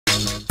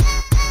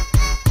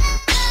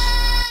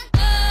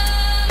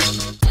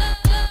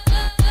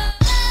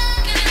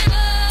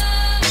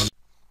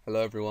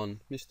Hello everyone,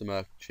 Mr.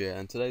 Merkic here,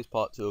 and today's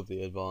part 2 of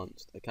the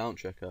advanced account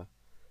checker.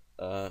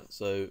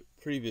 So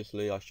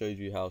previously I showed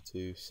you how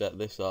to set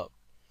this up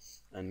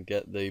and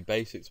get the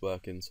basics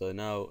working. So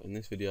now in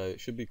this video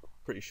it should be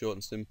pretty short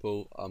and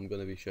simple. I'm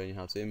going to be showing you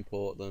how to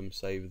import them,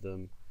 save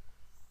them,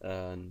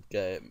 and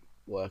get it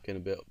working a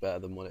bit better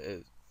than what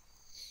it is.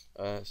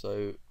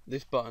 So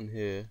this button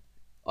here,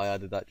 I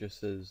added that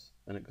just as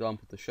an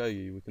example to show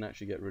you we can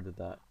actually get rid of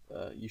that.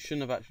 You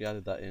shouldn't have actually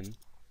added that in,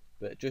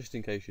 but just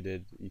in case you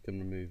did, you can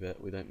remove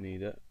it. We don't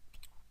need it.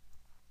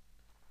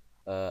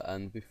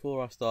 And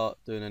before I start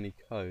doing any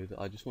code,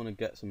 I just want to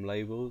get some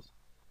labels,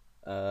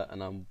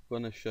 and I'm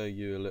going to show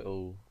you a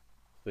little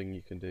thing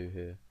you can do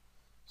here.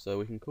 So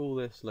we can call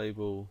this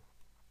label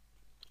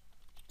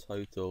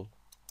total,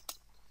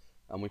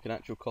 and we can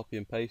actually copy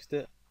and paste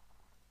it.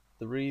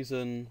 The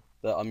reason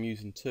that I'm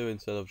using 2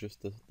 instead of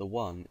just the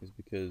 1 is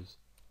because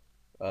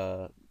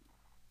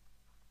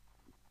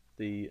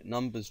the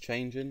number's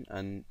changing,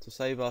 and to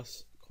save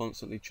us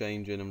constantly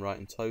changing and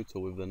writing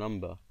total with the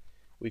number,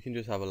 we can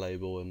just have a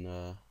label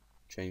and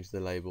change the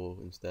label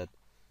instead.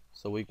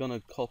 So we're going to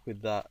copy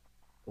that,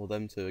 or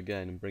them two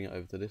again, and bring it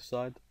over to this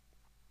side.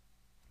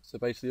 So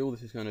basically all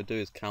this is going to do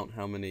is count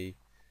how many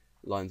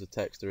lines of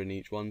text are in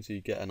each one, so you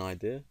get an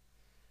idea.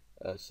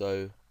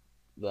 So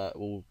that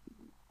we'll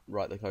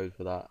write the code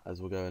for that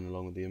as we're going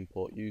along with the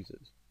import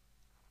users.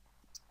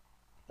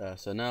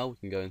 So now we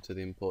can go into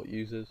the import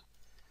users,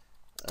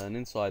 and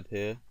inside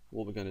here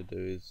what we're going to do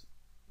is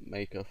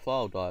make a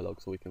file dialog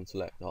so we can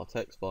select our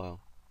text file.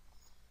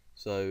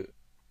 So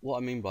what I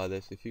mean by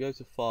this, if you go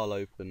to file,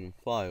 open and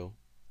file,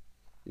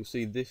 you'll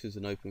see this is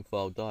an open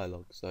file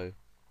dialog. So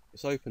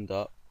it's opened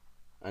up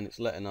and it's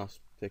letting us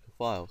pick a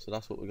file, so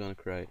that's what we're going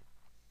to create.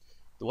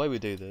 The way we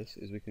do this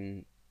is we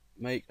can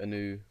make a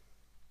new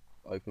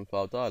open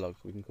file dialog,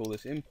 so we can call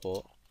this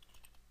import.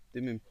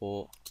 Dim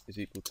import is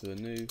equal to a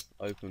new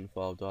open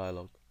file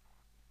dialog.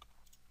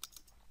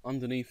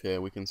 Underneath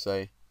here we can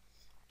say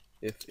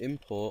if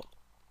import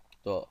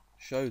dot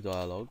show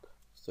dialog,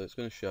 so it's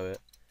going to show it,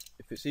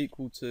 if it's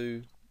equal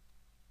to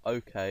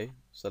OK,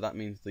 so that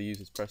means the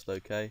user's pressed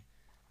OK,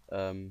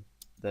 then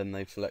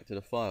they've selected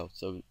a file.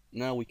 So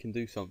now we can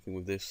do something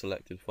with this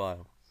selected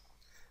file,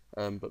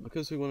 but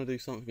because we want to do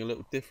something a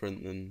little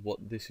different than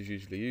what this is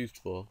usually used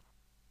for,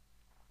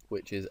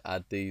 which is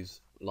add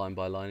these line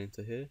by line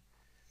into here,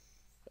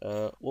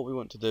 what we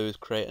want to do is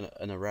create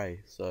an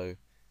array. So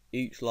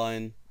each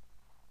line,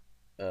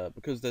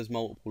 because there's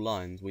multiple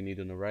lines, we need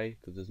an array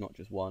because there's not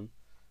just one.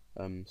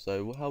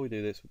 So how we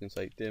do this, we can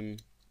say dim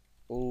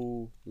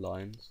all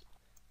lines,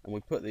 and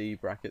we put the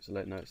brackets to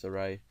let know it's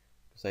array.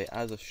 We say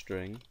as a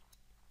string,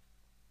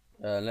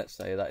 let's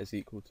say that is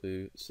equal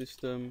to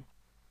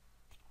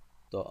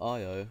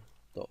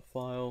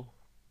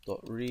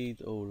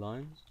system.io.file.read all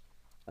lines,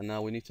 and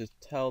now we need to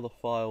tell the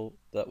file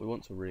that we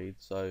want to read.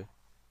 So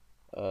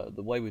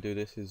the way we do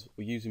this is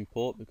we use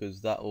import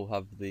because that will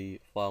have the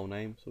file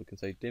name, so we can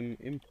say dim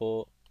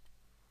import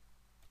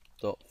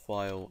dot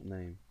file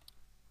name.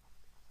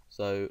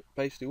 So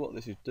basically what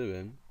this is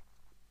doing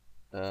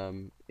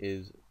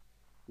is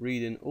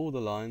reading all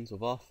the lines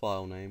of our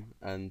file name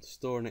and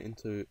storing it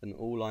into an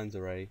all lines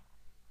array,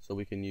 so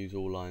we can use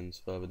all lines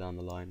further down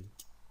the line,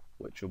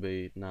 which will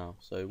be now.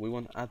 So we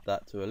want to add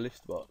that to a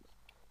list box.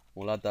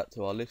 We'll add that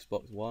to our list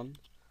box 1.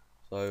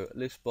 So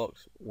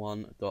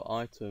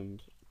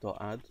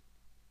listbox1.items.add,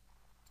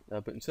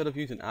 but instead of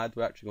using add,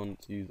 we're actually going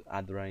to use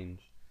add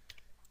range,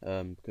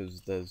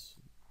 because there's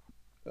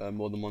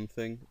more than one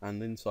thing.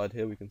 And inside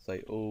here we can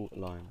say all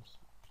lines,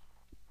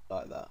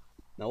 like that.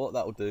 Now what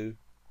that will do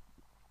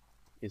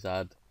is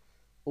add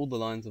all the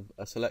lines of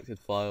a selected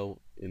file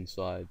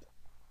inside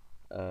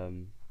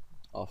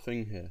our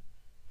thing here.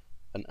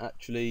 And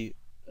actually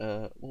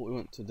what we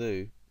want to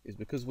do is,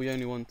 because we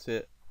only want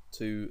it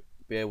to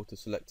be able to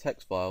select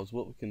text files,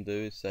 what we can do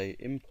is say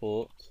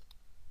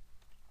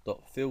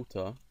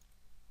import.filter,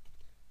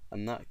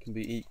 and that can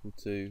be equal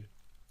to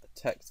a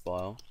text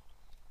file.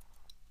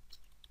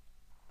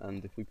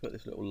 And if we put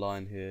this little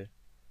line here,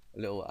 a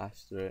little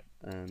asterisk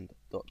and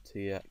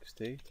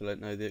 .txt to let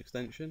know the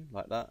extension,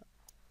 like that,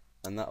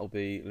 and that will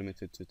be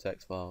limited to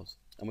text files.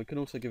 And we can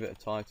also give it a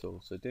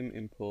title, so dim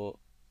import,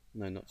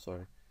 no, not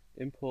sorry,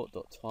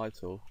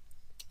 import.title,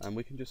 and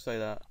we can just say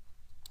that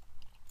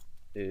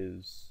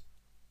is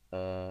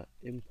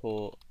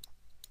import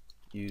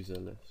user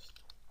list.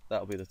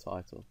 That'll be the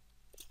title,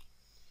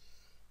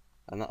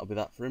 and that'll be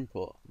that for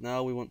import.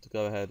 Now we want to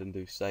go ahead and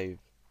do save.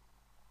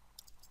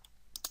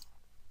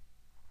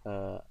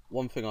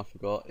 One thing I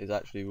forgot is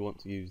actually we want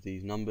to use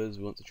these numbers.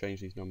 We want to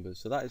change these numbers,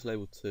 so that is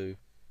label 2.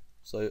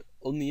 So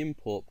on the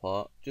import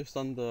part, just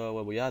under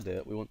where we add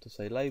it, we want to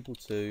say label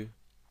 2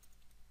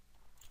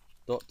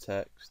 dot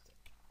text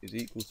is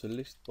equal to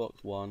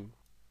listbox1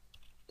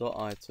 dot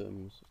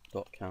items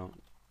dot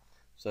count.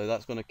 So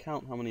that's going to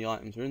count how many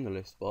items are in the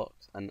list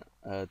box and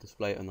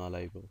display it on our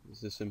label.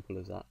 It's as simple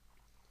as that.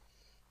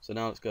 So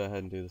now let's go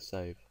ahead and do the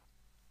save.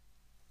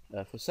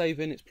 For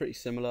saving, it's pretty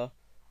similar,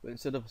 but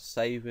instead of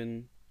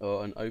saving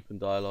or an open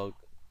dialog,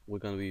 we're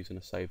going to be using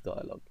a save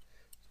dialog.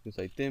 We can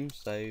say dim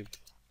save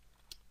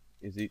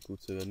is equal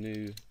to a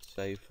new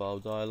save file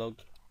dialog,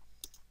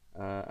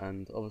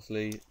 and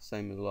obviously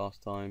same as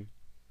last time,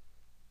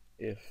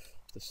 if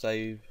the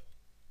save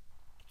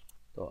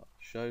dot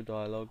show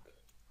dialog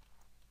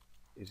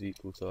is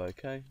equal to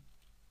OK,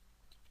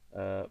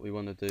 we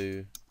want to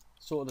do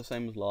sort of the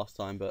same as last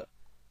time but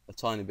a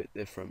tiny bit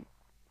different.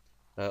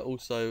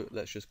 Also,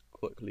 let's just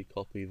quickly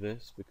copy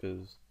this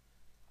because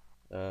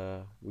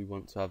we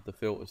want to have the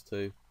filters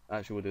too.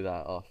 Actually, we'll do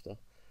that after.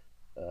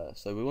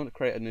 So we want to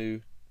create a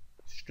new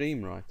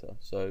stream writer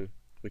so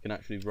we can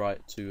actually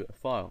write to a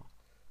file.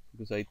 We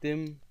can say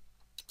dim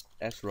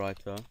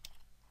swriter,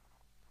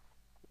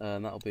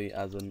 and that'll be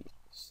as an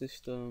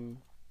system.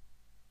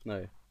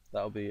 No,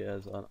 that'll be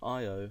as an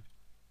IO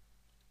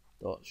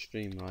dot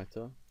stream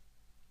writer,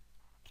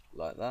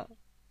 like that.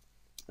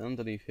 And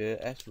underneath here,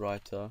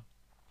 swriter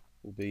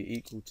will be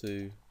equal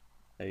to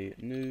a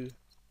new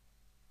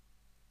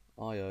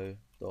IO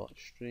dot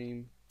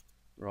stream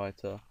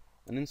writer,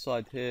 and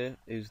inside here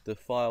is the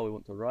file we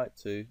want to write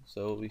to,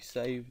 so it will be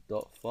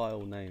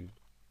save.file name,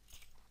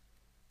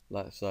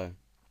 like so.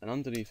 And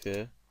underneath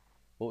here,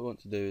 what we want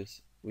to do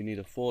is we need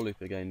a for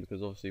loop again,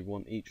 because obviously we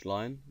want each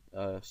line,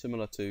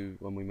 similar to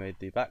when we made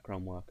the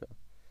background worker.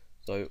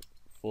 So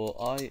for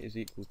I is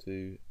equal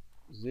to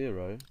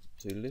 0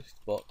 to list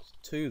box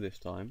 2 this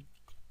time,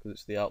 because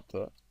it's the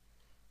output,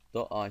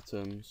 dot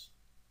items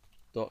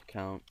dot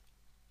count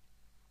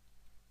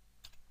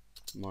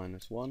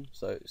 -1.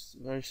 So it's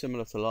very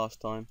similar to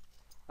last time.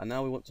 And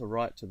now we want to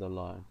write to the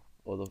line,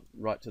 or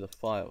write to the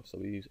file. So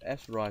we use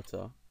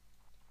swriter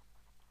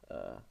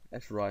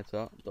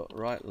dot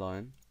write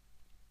line,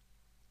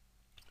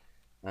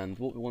 and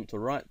what we want to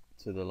write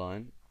to the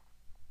line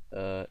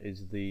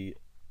is the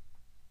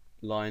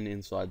line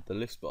inside the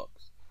list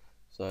box.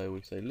 So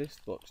we say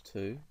list box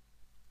 2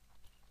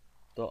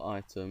 dot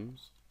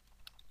items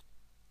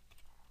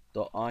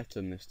dot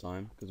item this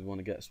time, because we want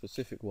to get a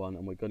specific one,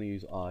 and we're going to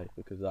use I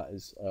because that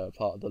is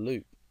part of the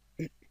loop.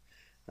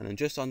 And then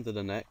just under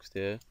the next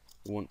here,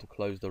 we want to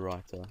close the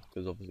writer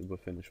because obviously we're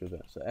finished with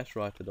it. So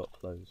swriter dot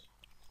close,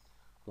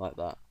 like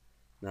that.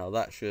 Now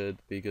that should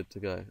be good to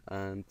go.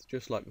 And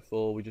just like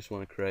before, we just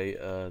want to create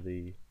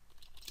the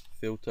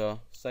filter,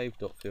 save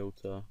dot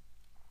filter.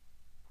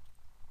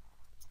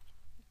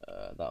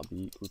 That'll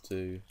be equal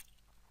to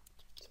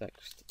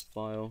text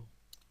file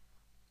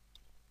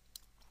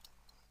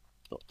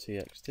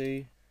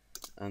 .txt,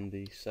 and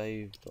the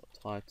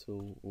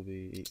save.title will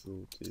be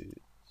equal to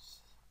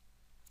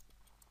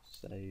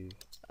save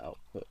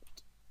output,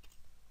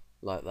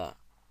 like that.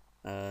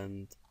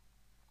 And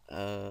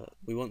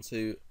we want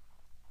to,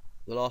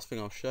 the last thing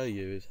I'll show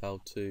you is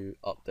how to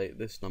update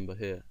this number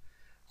here.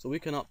 So we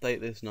can update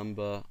this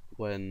number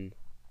when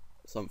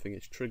something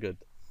is triggered.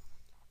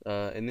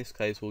 In this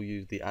case we'll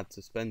use the add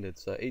suspended,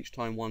 so each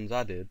time one's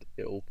added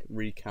it will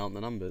recount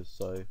the numbers.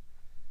 So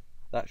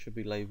that should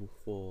be label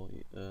 4,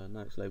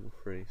 no, it's label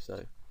 3.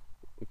 So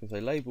we can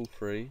say label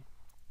 3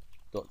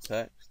 dot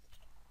text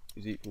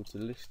is equal to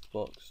list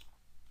box,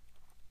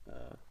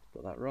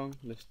 got that wrong,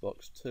 list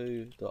box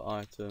 2 dot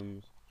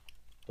items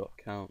dot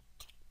count,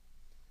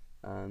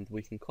 and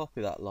we can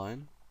copy that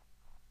line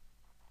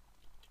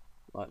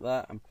like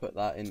that and put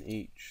that in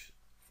each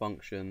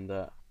function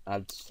that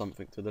adds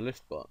something to the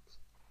list box.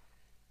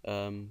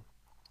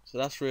 So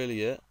that's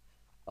really it.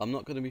 I'm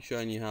not going to be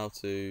showing you how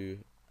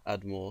to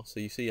add more. So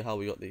you see how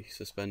we got the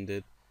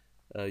suspended.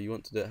 You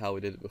want to do it how we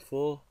did it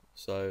before,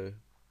 so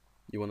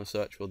you want to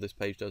search for this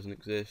page doesn't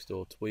exist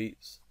or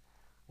tweets,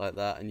 like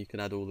that, and you can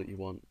add all that you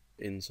want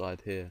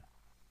inside here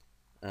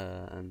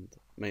and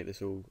make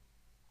this all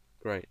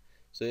great.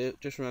 So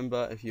just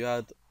remember, if you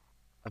add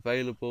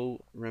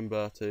available,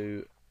 remember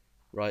to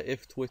write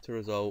if Twitter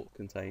result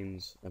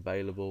contains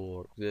available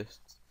or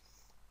exists,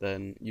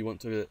 then you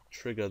want to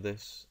trigger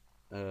this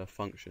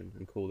function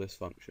and call this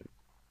function.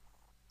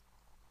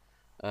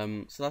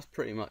 So that's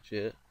pretty much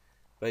it.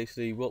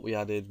 Basically what we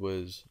added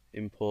was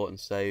import and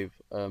save.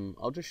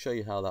 I'll just show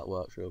you how that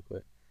works real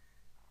quick.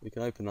 We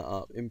can open that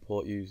up,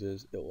 import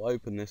users, it will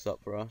open this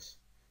up for us.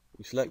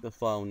 We select the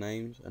file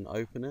names and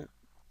open it,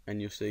 and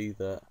you'll see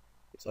that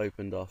it's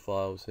opened our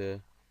files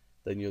here.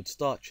 Then you'd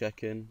start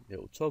checking, it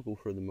will toggle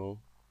through them all,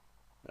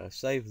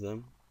 save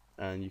them,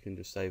 and you can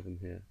just save them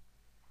here.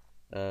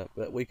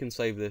 But we can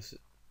save this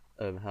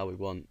how we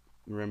want.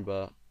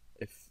 Remember,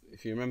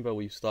 if you remember,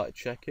 we started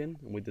checking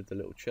and we did the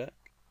little check,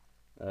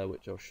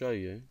 which I'll show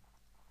you.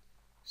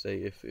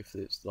 See if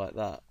it's like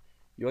that.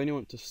 You only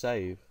want to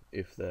save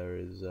if there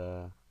is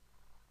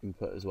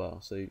input as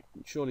well. So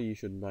surely you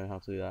should know how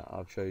to do that.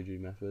 I've showed you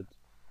methods.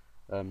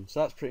 So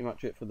that's pretty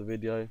much it for the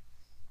video.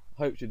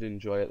 Hope you did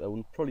enjoy it. There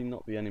will probably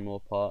not be any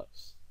more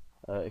parts.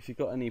 If you've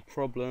got any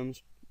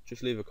problems,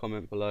 just leave a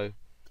comment below.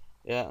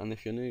 Yeah, and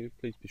if you're new,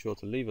 please be sure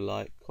to leave a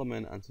like,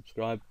 comment and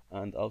subscribe,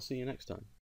 and I'll see you next time.